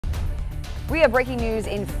We have breaking news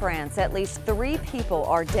in France. At least 3 people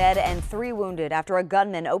are dead and 3 wounded after a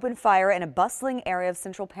gunman opened fire in a bustling area of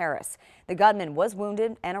central Paris. The gunman was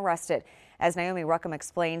wounded and arrested. As Naomi Ruckham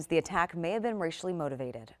explains, the attack may have been racially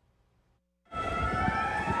motivated.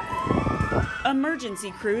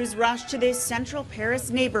 Emergency crews rushed to this central Paris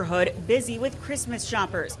neighborhood busy with Christmas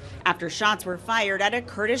shoppers after shots were fired at a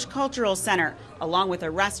Kurdish cultural center, along with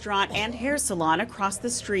a restaurant and hair salon across the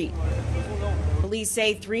street. Police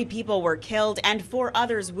say 3 people were killed and 4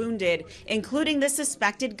 others wounded, including the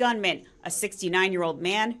suspected gunman, a 69-year-old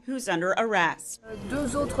man who's under arrest.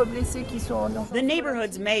 The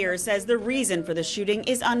neighborhood's mayor says the reason for the shooting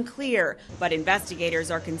is unclear, but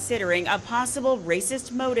investigators are considering a possible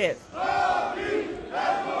racist motive.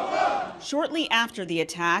 Shortly after the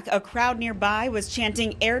attack, a crowd nearby was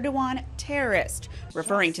chanting Erdogan terrorist,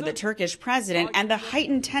 referring to the Turkish president and the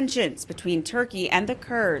heightened tensions between Turkey and the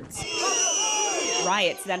Kurds.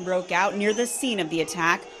 Riots then broke out near the scene of the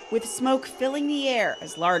attack, with smoke filling the air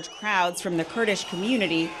as large crowds from the Kurdish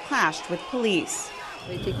community clashed with police.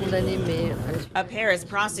 A Paris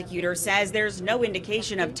prosecutor says there's no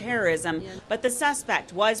indication of terrorism, but the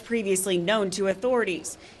suspect was previously known to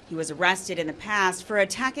authorities. He was arrested in the past for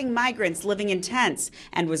attacking migrants living in tents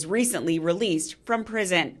and was recently released from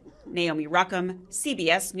prison. Naomi Ruckham,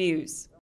 CBS News.